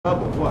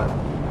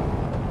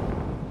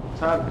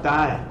Stop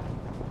dying.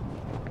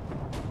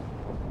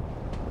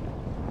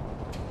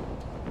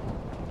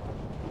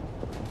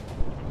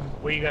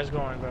 Where you guys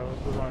going, bro?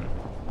 We're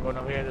going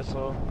over here. This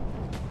little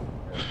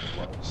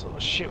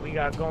shit we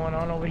got going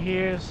on over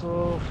here. This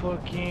little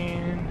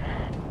fucking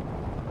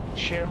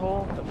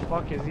shithole. What the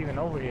fuck is even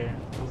over here?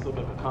 Let's look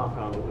at the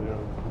compound over there.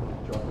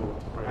 Drop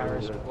it right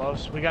Paris over there.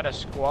 Bluffs. We got a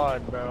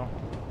squad, bro.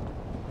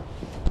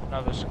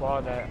 Another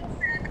squad that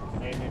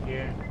made it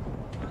here.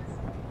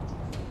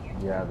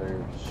 Yeah,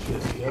 they're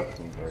Shit, yep.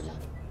 converted.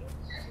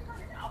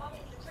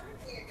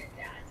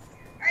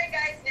 Alright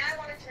guys, now I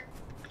want to turn.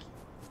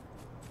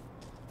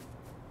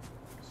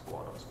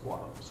 Squad up,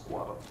 squad up,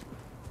 squad up.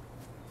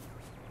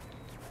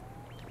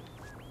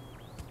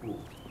 Ooh.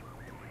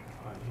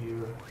 Right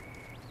here.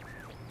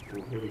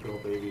 Ooh, here we go,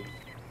 baby.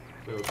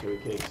 Military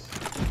case.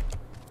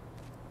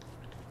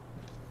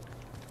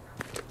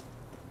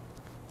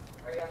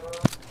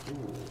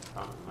 Ooh,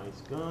 found a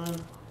nice gun.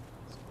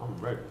 I'm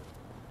ready.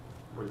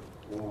 Ready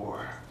for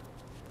war.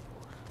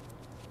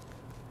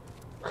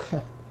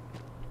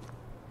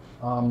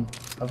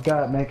 I've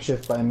got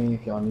makeshift by me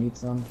if y'all need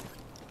some.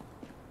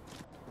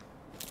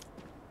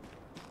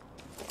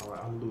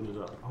 Alright, I'm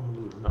looted up. I'm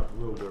looting up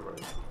real good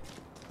right now.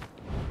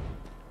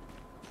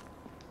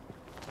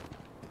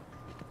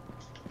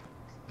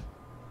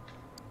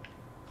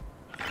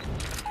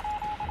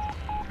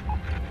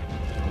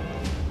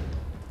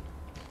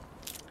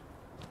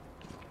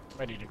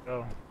 Ready to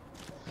go.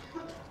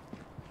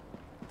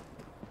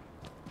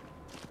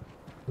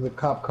 There's a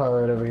cop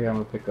car right over here I'm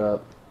gonna pick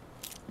up.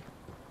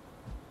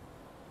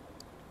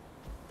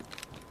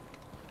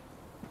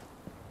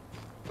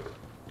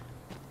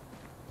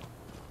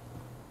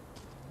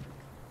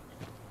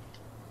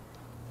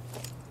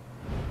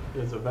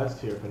 There's a vest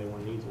here if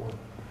anyone needs one.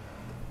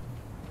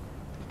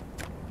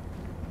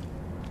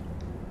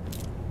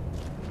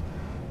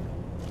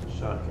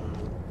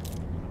 Shotgun.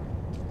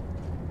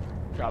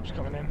 Drops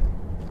coming in.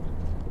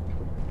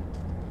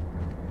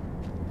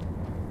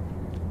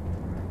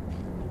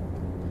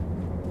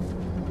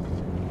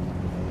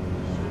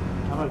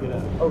 How do I get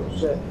out of here? Oh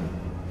shit.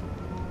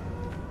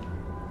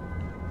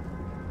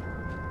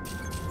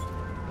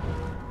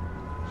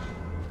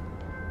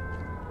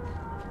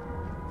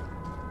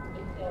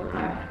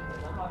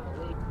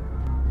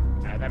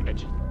 Nah, that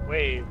bitch is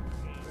way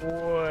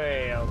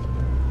out.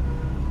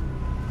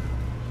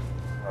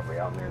 Probably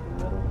out near the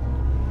middle.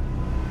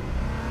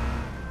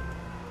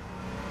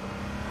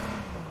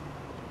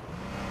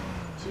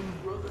 Two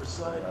brothers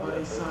side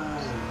by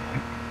side.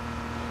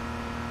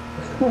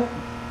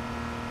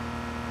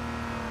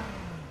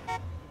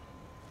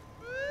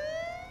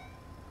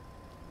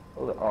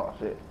 Oh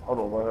shit. Hold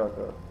on, where did I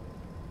go?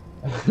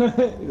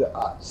 He's like,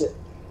 ah shit.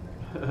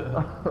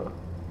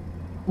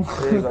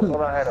 Yeah, I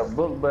thought I had a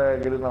book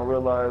bag and then I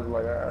realized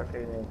like I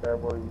can't even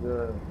grab all these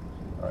guns.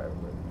 Alright,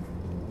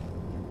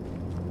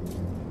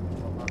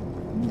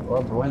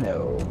 Or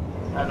bueno.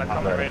 Oh, they're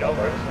coming right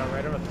over us. So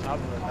right over the top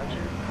of us,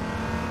 actually.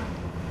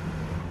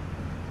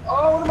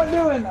 Oh, what am I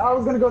doing? I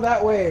was gonna go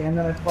that way and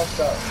then I fucked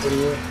up. What are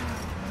you?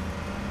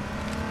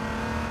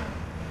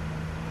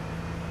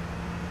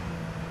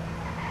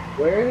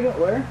 Where did it?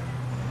 Where?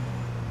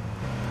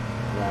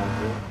 Around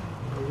here.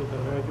 Look at the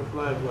American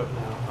flag up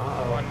now.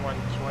 Uh-oh.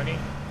 120.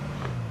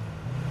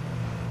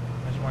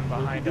 There's one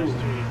behind us,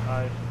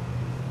 285.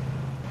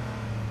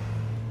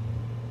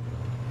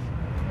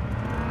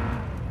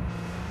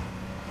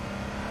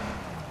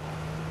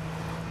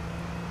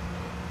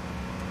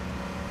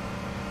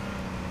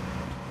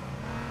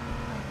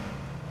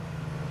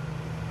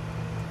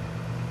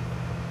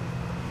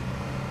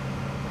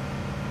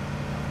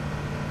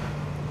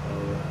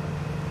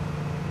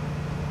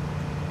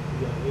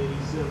 We got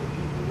 87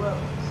 people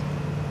weapons.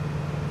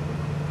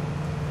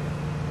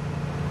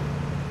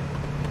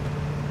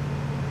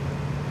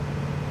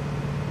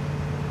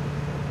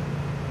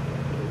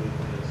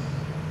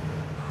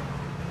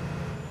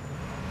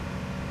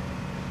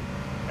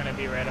 Gonna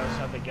be right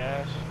outside the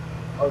gas.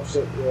 Oh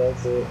shit, yeah,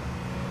 that's it.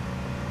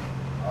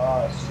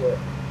 Oh shit.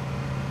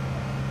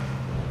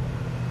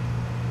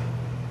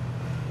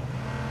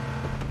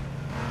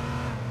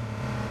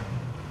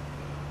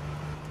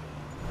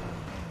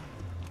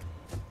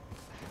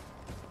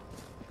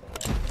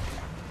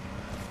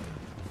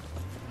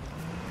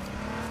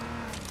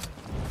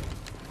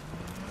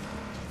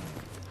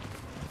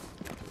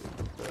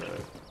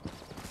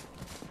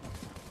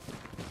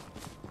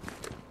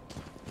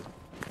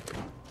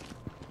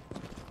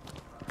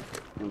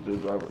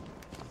 who's the driver?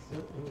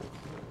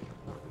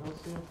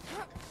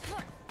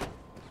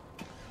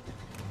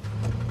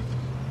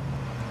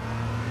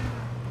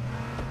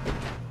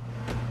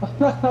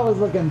 I was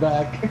looking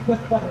back. Put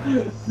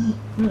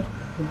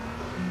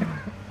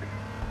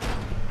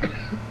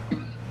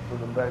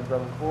them back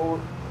driving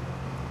forward.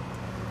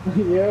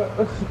 Yeah.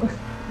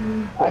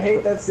 I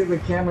hate that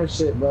stupid camera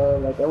shit, bro.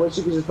 Like, I wish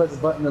you could just press the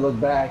button to look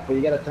back, but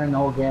you gotta turn the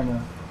whole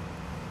camera.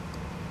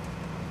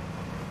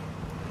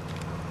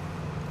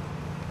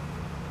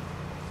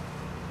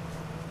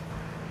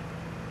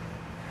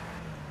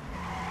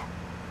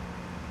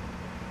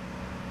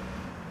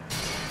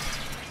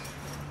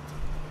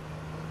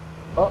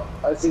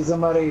 I see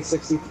somebody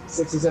 60,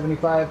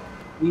 75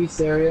 east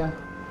area.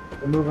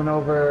 They're moving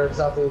over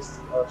southeast.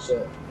 Oh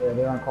shit. Yeah,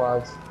 they're on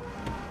quads.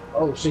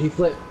 Oh shit, he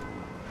flipped.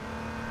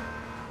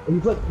 He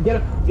flipped.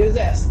 Get him. Get his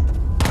ass.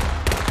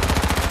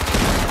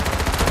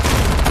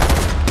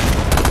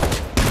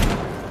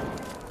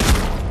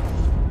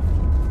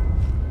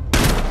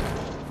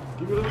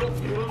 Give it a look,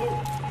 give it a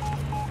look.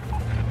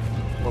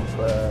 What's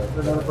that? Is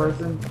there another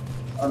person?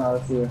 Oh no,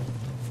 that's you.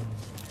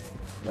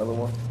 Another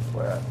one?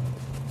 Where at?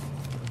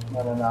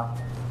 No.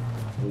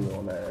 We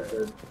on that. We're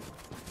good.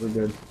 We're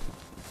good.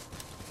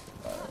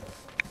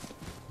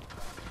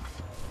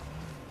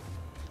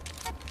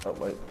 Oh,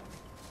 wait.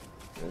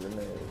 There's a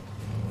name.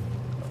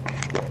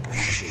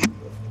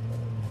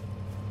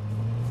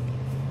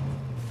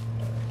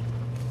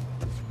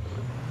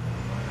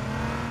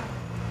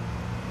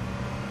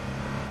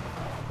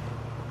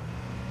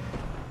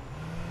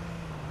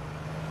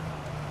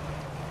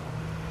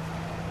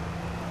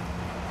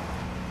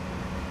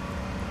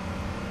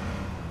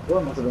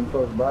 One must have been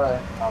close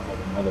by. Sounds like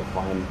another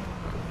plane.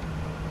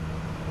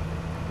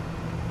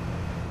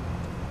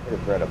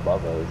 It's right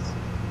above us.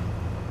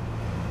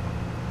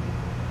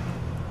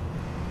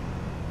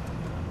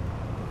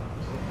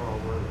 So far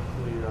we're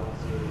clear, I don't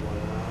see anyone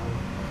around.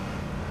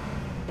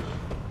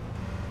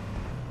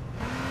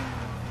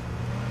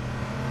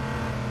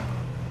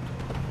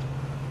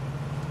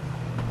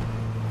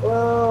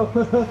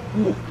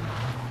 Whoa!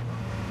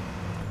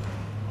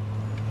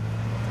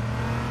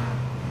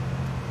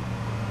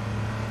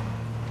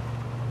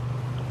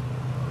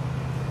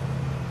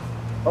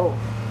 Oh.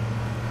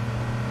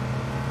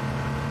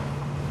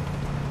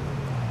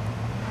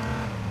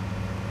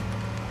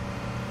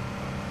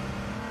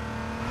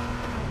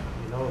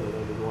 You know they're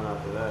gonna be going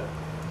after that.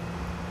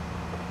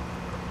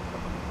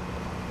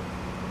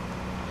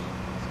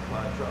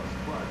 Supply truck,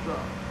 supply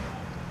truck.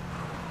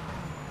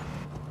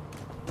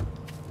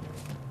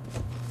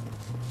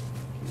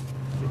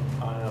 Keep an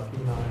eye out,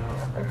 keep an eye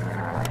out.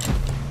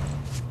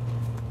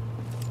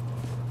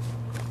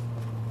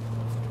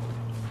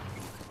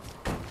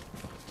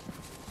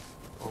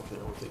 Okay,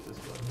 I'll take this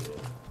gun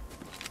here.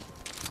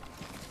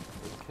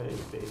 Okay,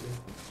 baby.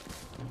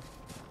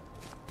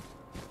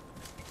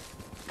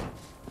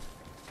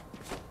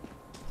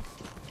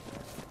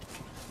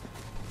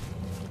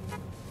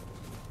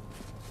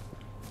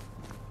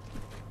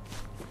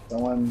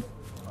 Someone.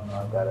 Oh no, I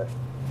got it.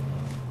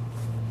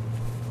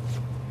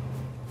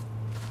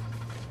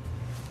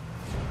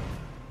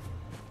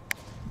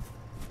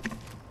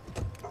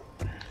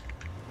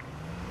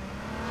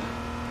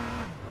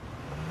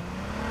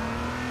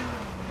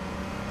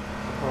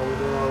 Oh, we're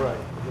doing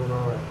alright. We're doing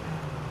alright.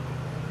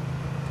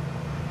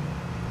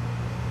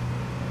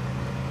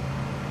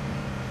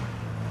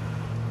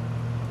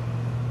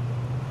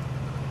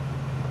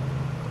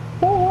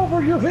 Pull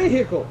over your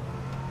vehicle!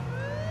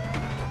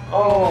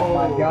 Oh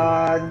my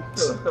god.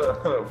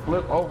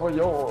 Flip over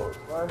yours,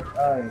 man.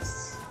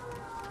 Nice.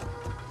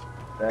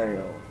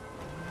 Damn.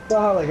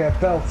 Saw how like I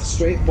fell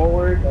straight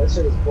forward? That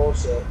shit is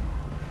bullshit.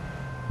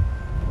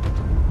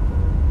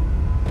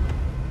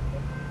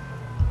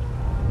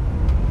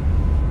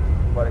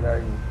 Somebody got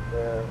you.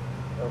 Yeah.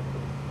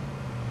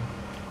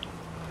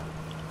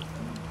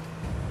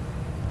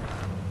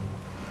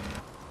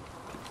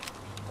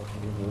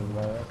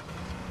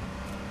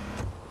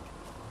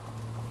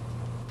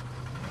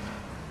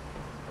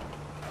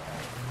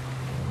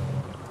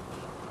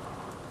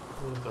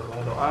 Where's the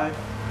Orlando Eye?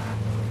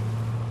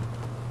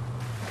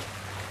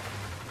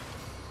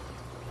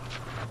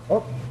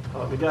 Oh,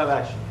 Oh, we got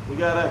action. We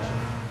got action.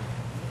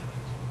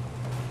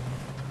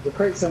 the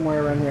crate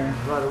somewhere around here.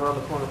 Right around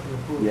the corner from the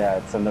food. Yeah,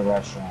 it's in the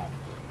restaurant.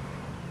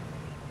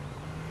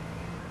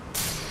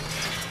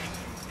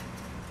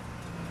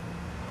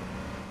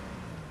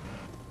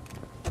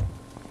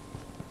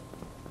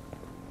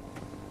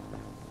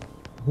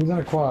 Who's on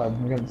a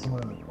quad? We got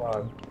someone on a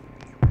quad.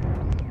 I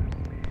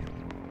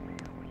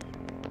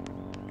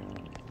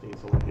think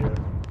it's over here.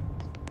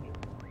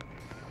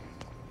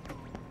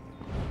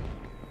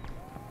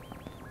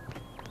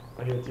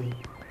 I hear T.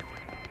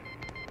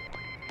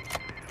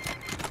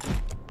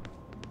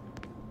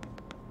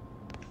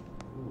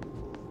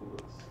 Ooh,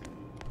 let's see.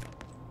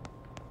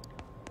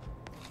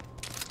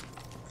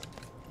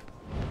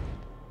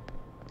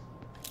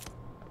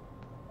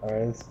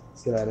 Alright, let's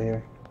get out of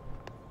here.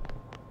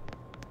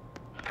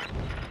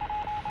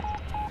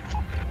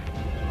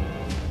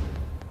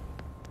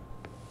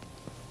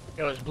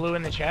 Yo, is Blue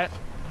in the chat?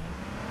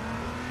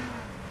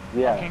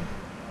 Yeah. Talking?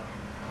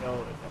 Yo,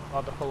 I'm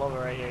about to pull over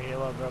right here.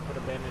 Heal up, bro. Put a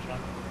bandage on.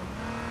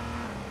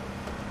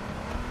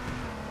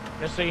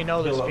 Just so you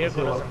know, this Heal up,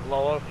 vehicle heal up. doesn't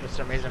blow up for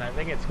some reason. I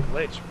think it's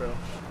glitched, bro.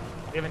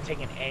 We haven't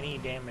taken any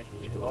damage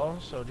at all,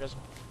 so just...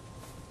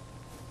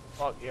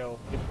 Fuck, yo.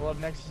 If you pull up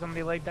next to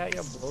somebody like that,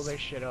 yo, blow their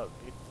shit up,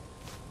 dude.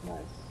 Nice.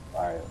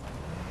 Alright.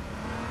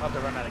 I'm about to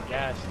run out of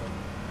gas, though.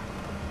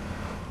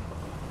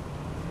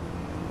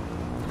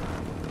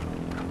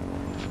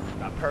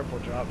 Got purple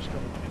drops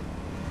coming in.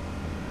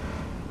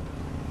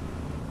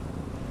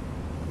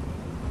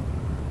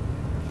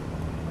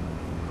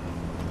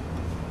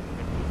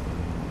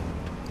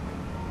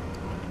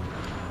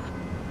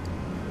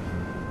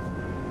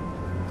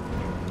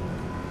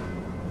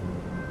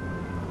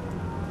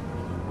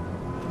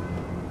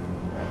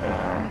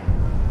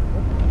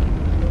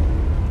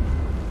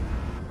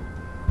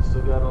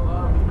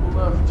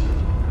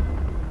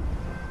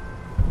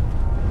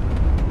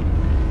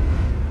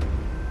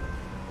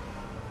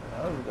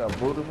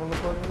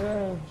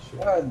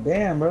 God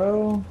damn,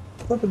 bro.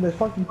 Flipping this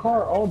fucking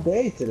car all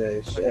day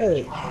today.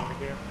 Shit.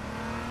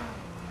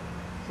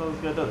 So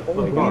let's get that. Oh,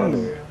 Flip damn.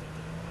 cars.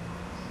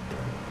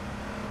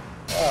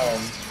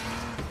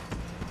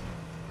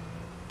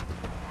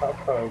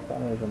 Cop car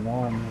kind of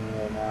annoying me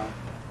right now.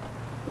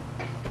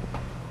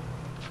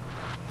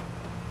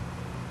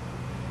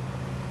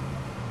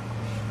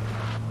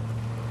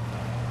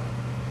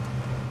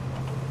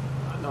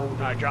 I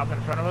know. Drop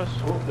in front of us.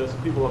 Oh, there's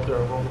some people up there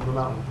rolling the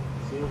mountain.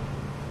 See them?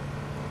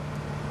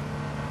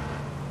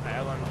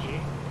 LMG.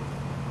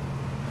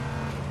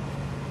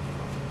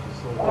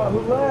 Oh, who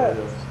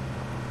left?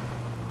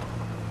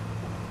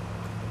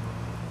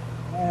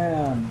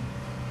 Man.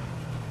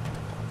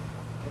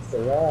 That's the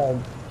ride.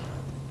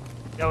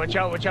 Yo,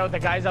 watch out. The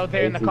guys out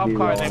there in the cop ATV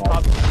car, they rolling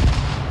popped.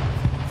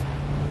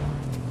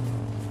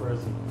 Where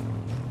is he?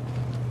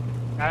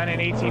 Guy in an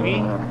ATV.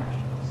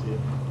 See it.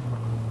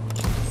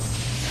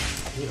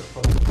 Need a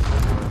fucking.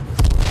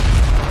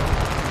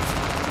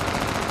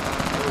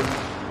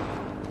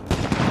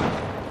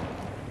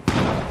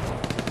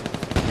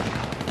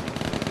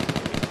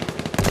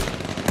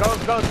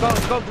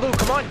 Go, Blue,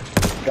 come on.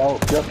 Go,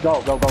 just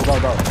go.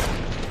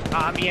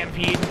 I'm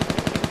EMP'd.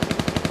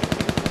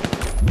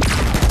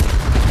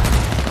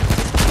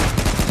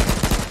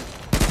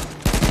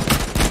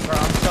 Bro,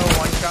 I'm so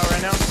one shot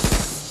right now.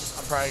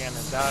 I'm probably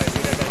gonna die,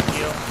 dude. I gotta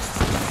heal.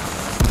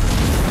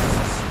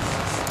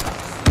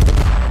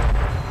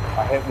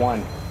 I hit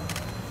one.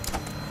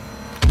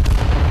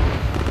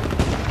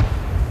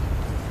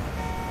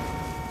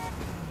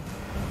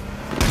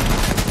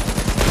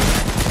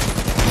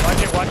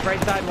 Watch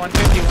right side,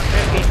 150,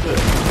 150.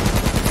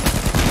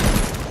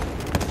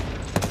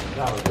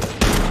 That was good.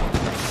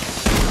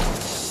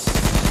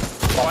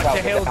 Watch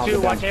the hill too,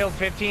 watch the hill,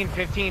 15.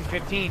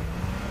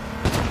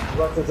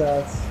 Left his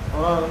ass.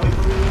 Wait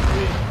for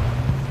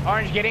me.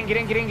 Orange, get in. Get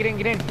the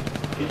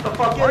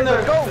fuck in Orange,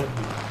 there. let's go.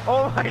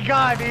 Oh my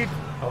god, dude.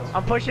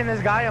 I'm pushing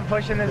this guy.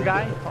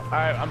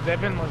 Alright, I'm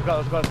zipping. Let's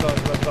go.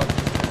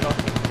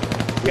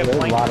 Yeah, Get there's a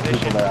flank lot of people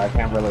position. there. I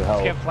can't really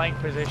help. Let's get flank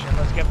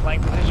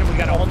position. We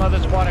got a whole nother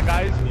squad of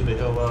guys. Need to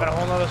heal Got a up.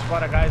 whole nother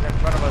squad of guys in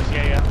front of us.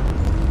 Yeah.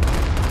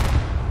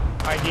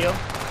 Alright, heal.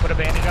 Put a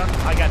bandage on.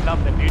 I got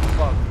nothing, dude.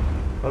 Fuck.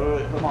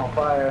 Wait. I'm on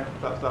fire.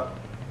 Stop.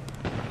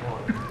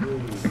 1,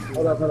 2,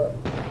 Hold up. Okay.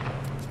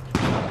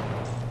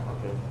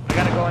 I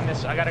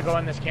gotta go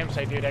in this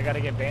campsite, dude. I gotta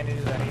get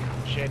bandages. I need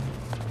shit.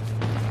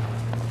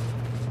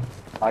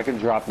 I can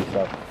drop you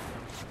stuff.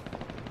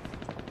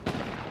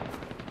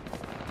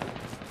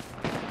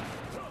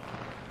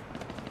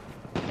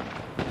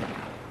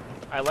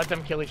 Alright, let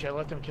them kill each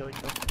other.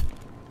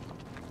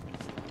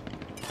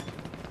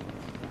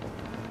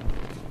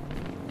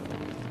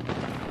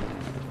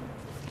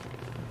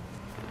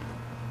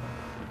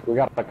 We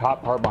got the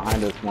cop car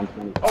behind us,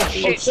 120. Oh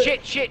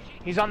shit.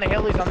 He's on the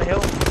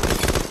hill.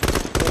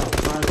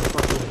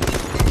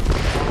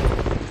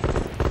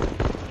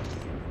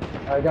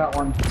 I got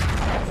one.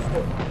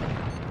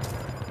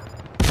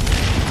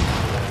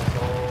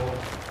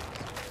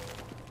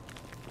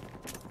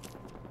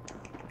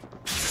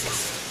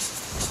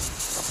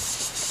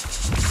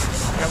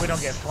 Yeah, we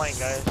don't get flanked,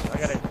 guys. I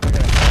gotta.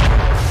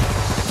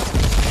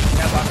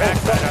 Yeah, our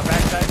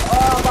backside.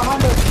 Oh,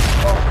 behind us!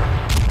 Oh.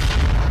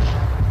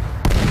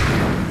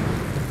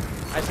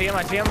 I see him.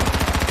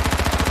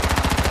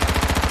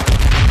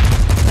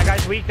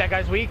 That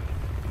guy's weak.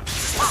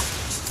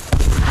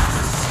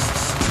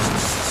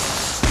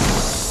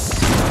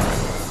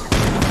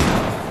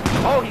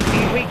 Oh,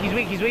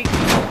 he's weak.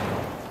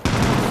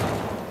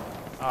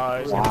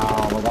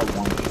 Wow, we got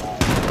one shot.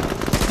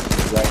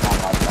 Right on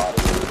my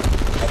body.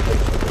 That's a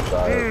good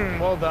shot.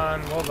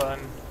 well done.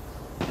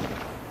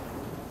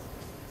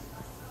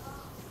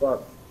 Fuck.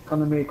 Come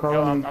to me, Yo,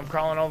 crawl on me. I'm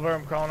crawling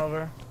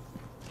over.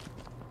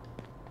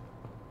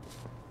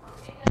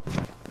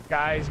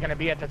 Guy's gonna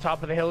be at the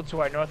top of the hill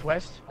to our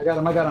northwest. I got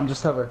him,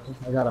 just cover.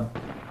 I got him.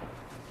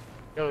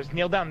 Yo,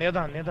 kneel down.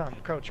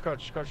 Crouch.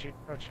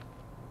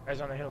 Guys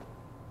on the hill.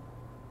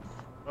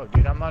 Oh,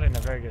 dude, I'm not in a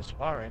very good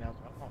spot right now.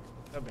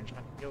 I've been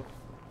trying to kill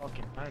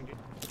fucking time, dude.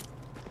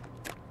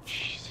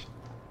 Jeez.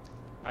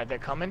 Alright, they're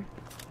coming.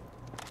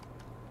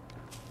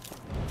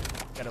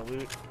 Gotta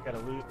loot.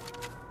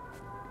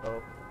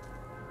 Oh.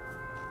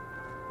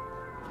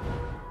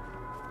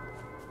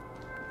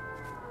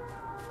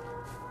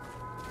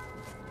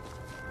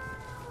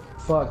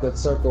 Fuck, that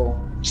circle.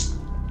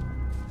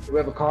 Do we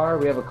have a car?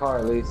 We have a car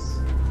at least.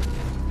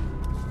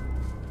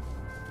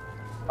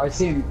 I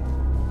see him.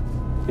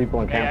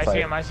 People in Hey, campsite.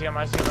 I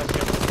see him.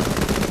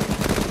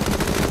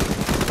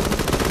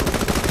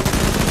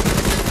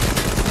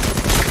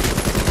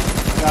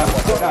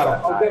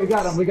 Got him. Okay, we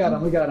got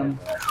him.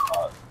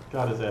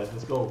 Got his ass.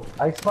 Let's go.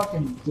 I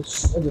fucking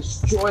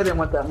destroyed him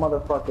with that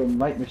motherfucking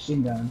light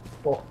machine gun.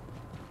 Oh.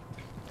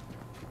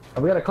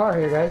 Oh, we got a car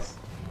here, guys.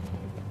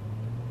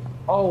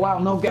 Oh wow,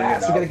 no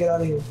gas. We gotta get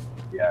out of here.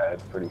 Yeah,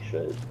 it's pretty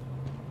shit.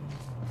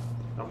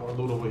 I'm gonna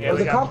loot over Yeah, here. we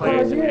There's a got cop car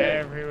players here.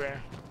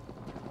 everywhere.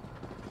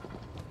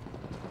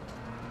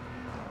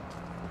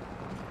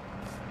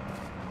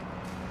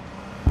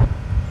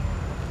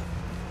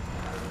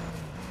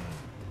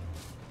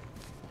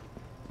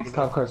 This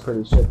cop car's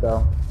pretty shit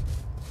though.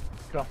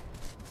 Go.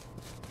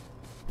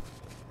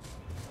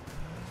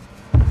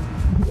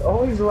 He's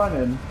always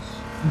running.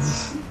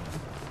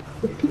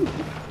 You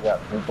got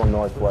people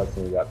northwest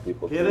and you got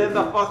people. Get in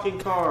the fucking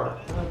car.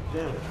 God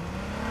damn it.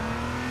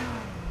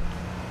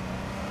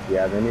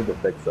 Yeah, they need to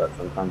fix that.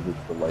 Sometimes it's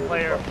delayed.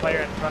 Player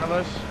in front of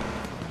us.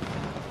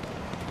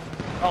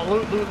 Oh,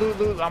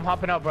 loot. I'm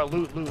hopping up, bro.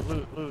 Loot.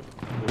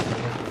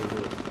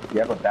 You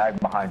have a bag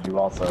behind you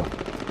also.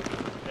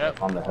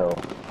 Yep. On the hill.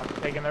 I'm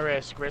taking the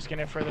risk. Risking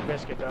it for the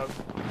biscuit, dog.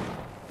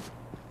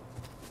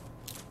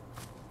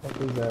 What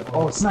is that?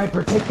 Oh,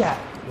 sniper, take that!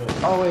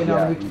 Oh wait, no,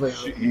 Yeah, wait.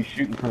 he's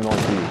shooting from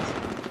northeast.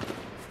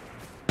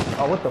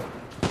 Oh, what the?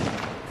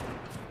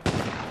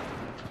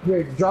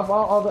 Here, drop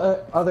all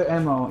the other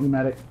ammo,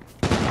 medic.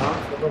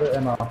 Drop other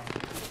ammo.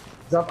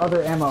 Drop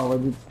other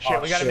ammo.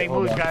 Shit, we gotta make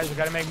moves, guys. We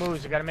gotta make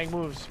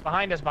moves.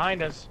 Behind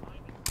us.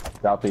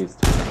 Southeast.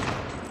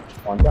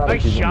 One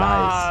Nice people,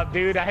 job,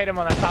 dude. I hit him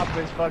on the top of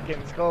his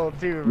fucking skull,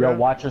 too, bro. Yo,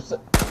 watch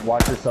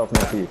yourself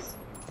northeast.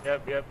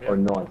 Yep. Or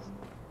north.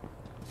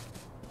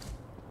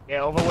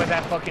 Yeah, over where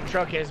that fucking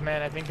truck is,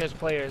 man. I think there's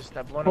players.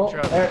 That blown up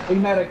truck.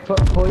 Medic,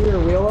 pull your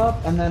wheel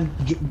up and then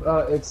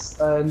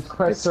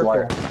press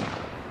circle.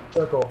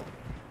 Circle.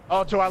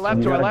 Oh, to our left.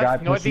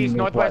 Northeast.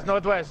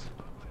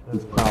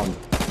 He's prone.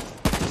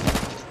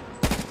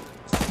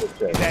 He's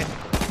dead.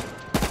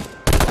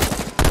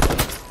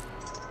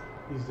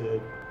 He's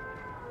dead.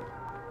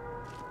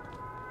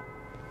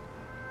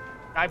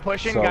 Guy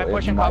pushing, So cop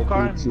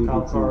car.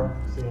 Cop car.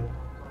 See him.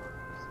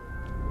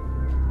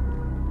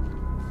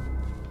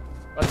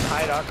 Let's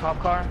hide our cop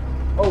car.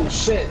 Oh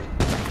shit!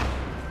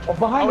 Oh,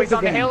 behind us He's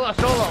on the again. hill.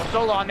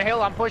 Solo on the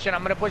hill. I'm pushing.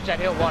 I'm gonna push that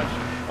hill.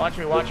 Watch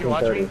me.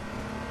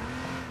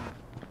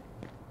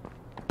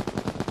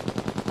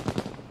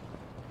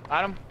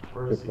 Got him.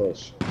 Where is Good he?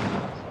 push.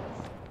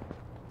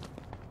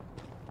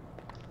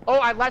 Oh,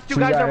 I last two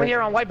guys over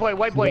here on white boy.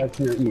 Back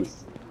to your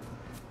east.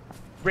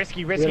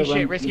 Risky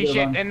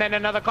shit. And then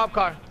another cop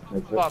car.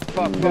 Fuck.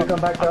 Come back to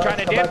I'm us, trying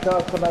to come dip. back to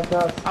us, come back to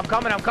us. I'm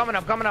coming. I'm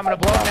gonna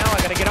blow up now. I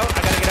gotta get out.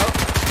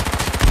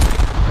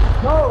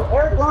 No,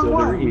 Eric, wrong Still to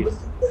one. your east.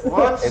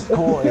 What? It's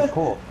cool. Are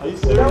you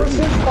That was serious?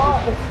 his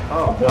spot.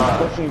 Oh I'm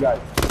god. pushing you guys.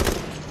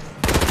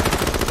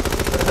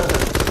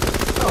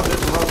 Oh, this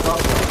is wrong cop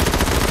car.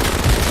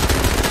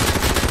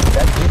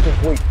 That jeep is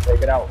weak.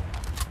 Take it out.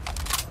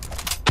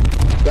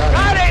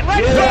 Got it!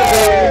 Let's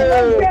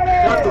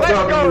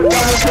go! Double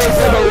kill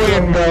for the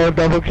win, bro.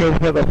 Double kill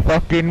for the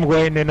fucking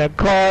win in a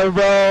car,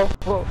 bro.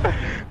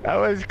 That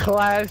was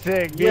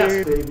classic, dude.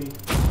 Yes, baby.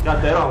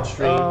 Got that on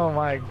stream. Oh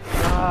my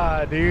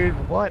god, dude.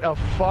 What a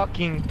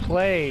fucking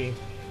play.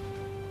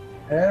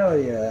 Hell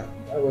yeah.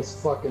 That was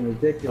fucking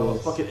That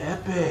ridiculous. was fucking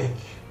epic.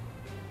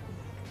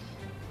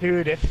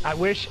 Dude, I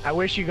wish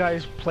you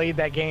guys played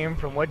that game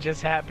from what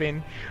just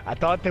happened. I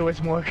thought there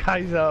was more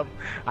guys up.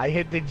 I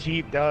hit the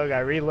Jeep, dog. I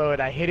reload.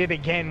 I hit it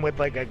again with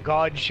like a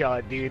god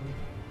shot, dude.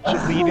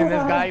 Leading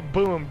this guy,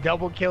 boom,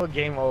 double kill,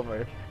 game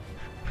over.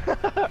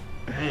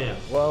 Man.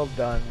 Well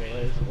done,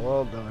 guys.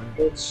 Well done.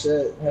 Good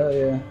shit. Hell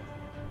yeah.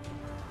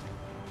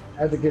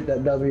 I had to get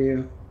that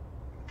W.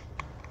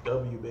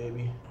 W,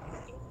 baby.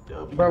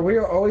 W. Bro, we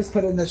were always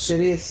put in the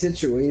shittiest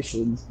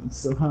situations, and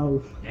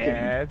somehow.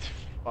 Yeah, it's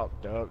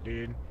fucked up,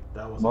 dude.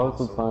 That was Most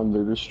awesome. of the time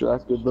they're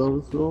distracted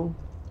though, so.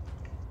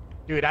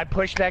 Dude, I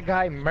pushed that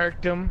guy,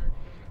 murked him.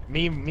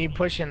 Me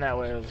pushing that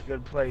way was a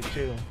good play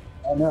too.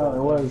 I know,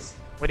 it was.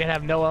 We didn't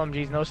have no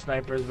LMGs, no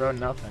snipers, bro,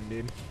 nothing,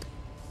 dude.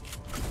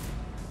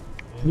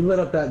 You lit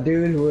up that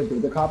dude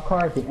with the cop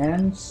car at the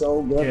end,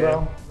 so good,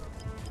 bro.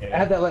 I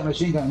had that light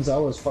machine gun, so I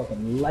was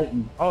fucking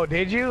lighting. Oh,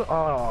 did you?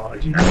 Oh,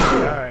 geez.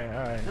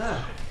 Alright.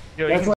 Yeah. Yo, That's you